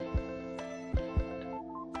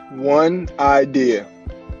One idea.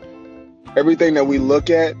 Everything that we look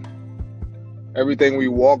at, everything we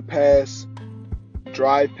walk past,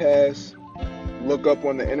 drive past, look up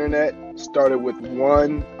on the internet started with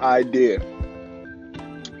one idea.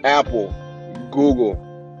 Apple, Google,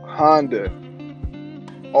 Honda,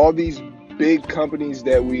 all these big companies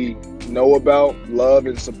that we know about, love,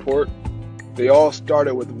 and support, they all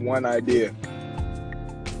started with one idea.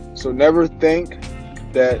 So never think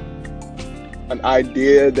that an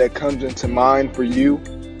idea that comes into mind for you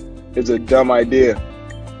is a dumb idea.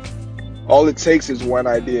 All it takes is one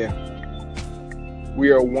idea.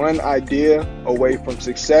 We are one idea away from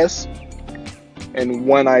success and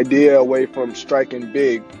one idea away from striking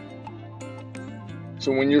big.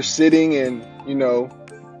 So when you're sitting and,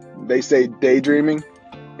 they say daydreaming,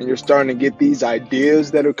 and you're starting to get these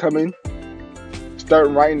ideas that are coming, start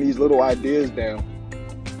writing these little ideas down.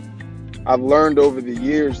 I've learned over the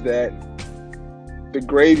years that the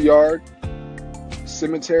graveyard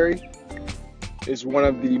cemetery is one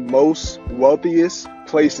of the most wealthiest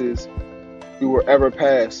places we will ever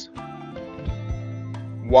pass.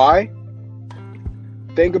 Why?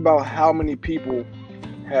 Think about how many people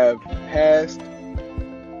have passed,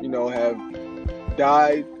 have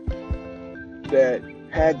died, that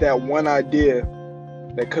had that one idea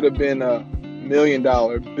that could have been a $1 million,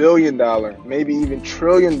 $1 billion, maybe even $1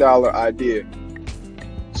 trillion idea.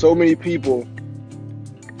 So many people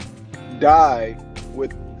die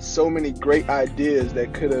with so many great ideas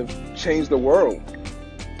that could have changed the world.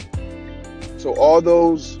 So all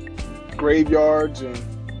those graveyards and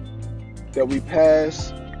that we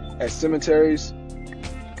pass at cemeteries,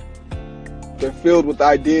 they're filled with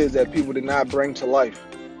ideas that people did not bring to life.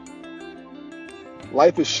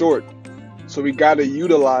 Life is short, so we got to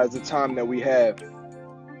utilize the time that we have.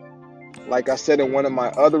 Like I said in one of my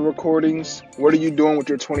other recordings, what are you doing with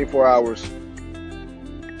your 24 hours?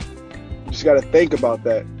 You just got to think about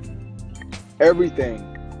that. Everything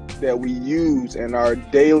that we use in our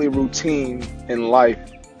daily routine in life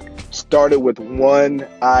started with one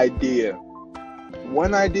idea.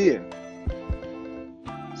 One idea.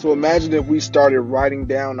 So imagine if we started writing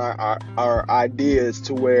down our ideas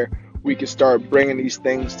to where we could start bringing these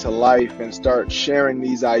things to life and start sharing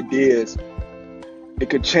these ideas. It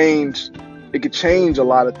could change a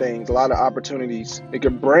lot of things, a lot of opportunities. It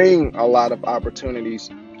could bring a lot of opportunities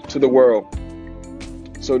to the world.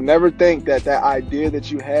 So never think that idea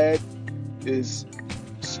that you had is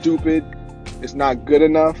stupid, it's not good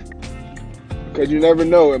enough, because you never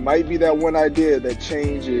know. It might be that one idea that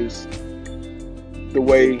changes the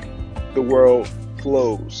way the world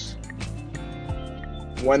flows.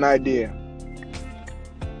 One idea.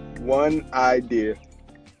 One idea.